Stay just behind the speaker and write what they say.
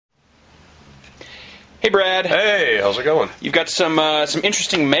Hey, Brad. Hey, how's it going? You've got some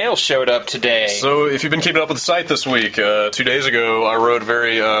interesting mail showed up today. So, if you've been keeping up with the site this week, 2 days ago I wrote a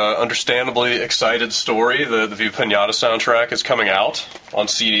very understandably excited story. The Viva Pinata soundtrack is coming out on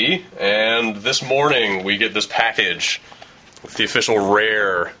CD, and this morning we get this package with the official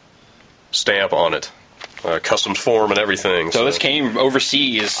Rare stamp on it. Customs form and everything. So this came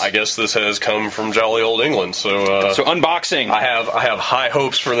overseas. I guess this has come from jolly old England. So unboxing. I have high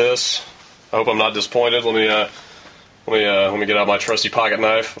hopes for this. I hope I'm not disappointed. Let me get out my trusty pocket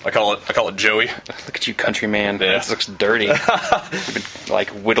knife. I call it Joey. Look at you, countryman. Yeah. This looks dirty. You've been like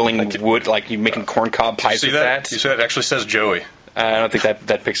whittling wood, like you making corncob pies with that. You see that? It actually says Joey. I don't think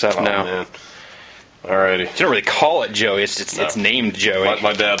that picks up. Oh, no. Man. Alrighty. You don't really call it Joey. It's named Joey.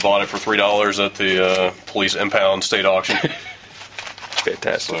 My dad bought it for $3 at the police impound state auction.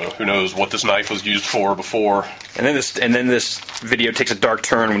 Fantastic. So who knows what this knife was used for before? And then this video takes a dark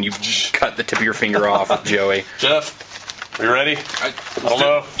turn when you cut the tip of your finger off with Joey. Jeff, are you ready? I don't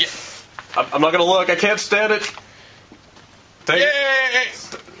know. Yeah. I'm not gonna look. I can't stand it. Yay!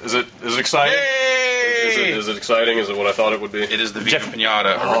 Is it exciting? Yay! Is it exciting? Is it what I thought it would be? It is the Viva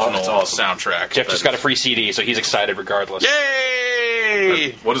Pinata original soundtrack. Jeff just got a free CD, so he's excited regardless.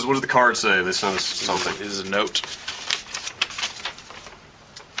 Yay! What does the card say? They sent us something. It is a note.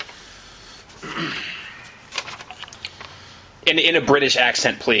 In a British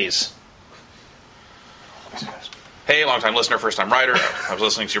accent, please. Hey, long-time listener, first-time writer. I was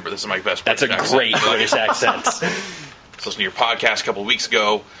listening to your... This is my best That's a British accent. great British accent. I was listening to your podcast a couple weeks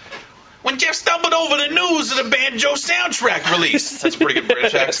ago when Jeff stumbled over the news of the Banjo soundtrack release. That's a pretty good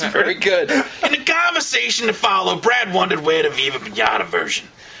British accent. Very good. In the conversation that followed, Brad wondered where the Viva Pinata version.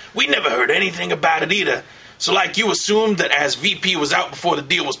 We never heard anything about it either. So like you assumed that as VP was out before the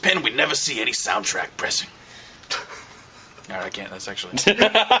deal was penned, we'd never see any soundtrack pressing. Alright, I can't. That's actually...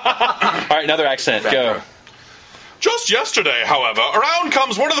 Alright, another accent. Go. Just yesterday, however, around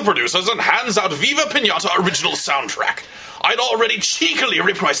comes one of the producers and hands out Viva Pinata original soundtrack. I'd already cheekily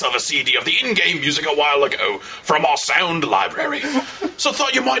ripped myself a CD of the in-game music a while ago from our sound library. So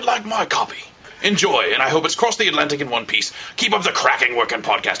thought you might like my copy. Enjoy, and I hope it's crossed the Atlantic in one piece. Keep up the cracking work in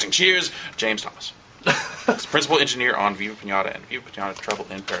podcasting. Cheers, James Thomas. Principal engineer on Viva Pinata and Viva Pinata Trouble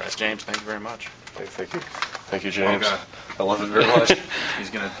in Paradise. James, thank you very much. Thank you. Thank you, James. Okay. I love it very much. He's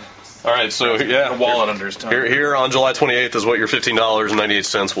gonna... All right, so a wallet under his tongue. Here on July 28th is what your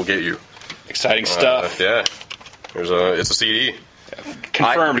 $15.98 will get you. Exciting stuff. Yeah. It's a CD.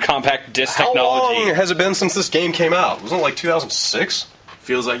 Confirmed compact disc How technology. long has it been since this game came out? Wasn't it like 2006?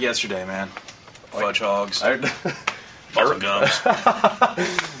 Feels like yesterday, man. Fudge hogs. Buzzing gums.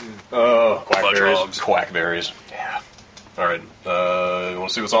 Quackberries. hogs. Quackberries. Yeah. All right. You want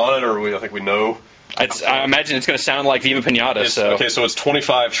to see what's on it, or I think we know? I imagine it's going to sound like Viva Pinata. Okay, so it's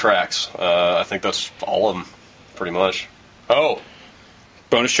 25 tracks. I think that's all of them, pretty much. Oh.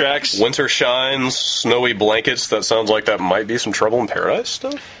 Bonus tracks. Winter Shines, Snowy Blankets. That sounds like that might be some Trouble in Paradise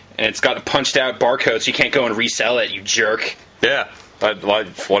stuff. And it's got a punched out barcode, so you can't go and resell it, you jerk. Yeah.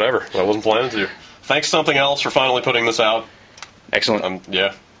 Whatever. I wasn't planning to. Thanks Something Else for finally putting this out. Excellent.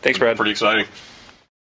 Yeah. Thanks, Brad. Pretty exciting.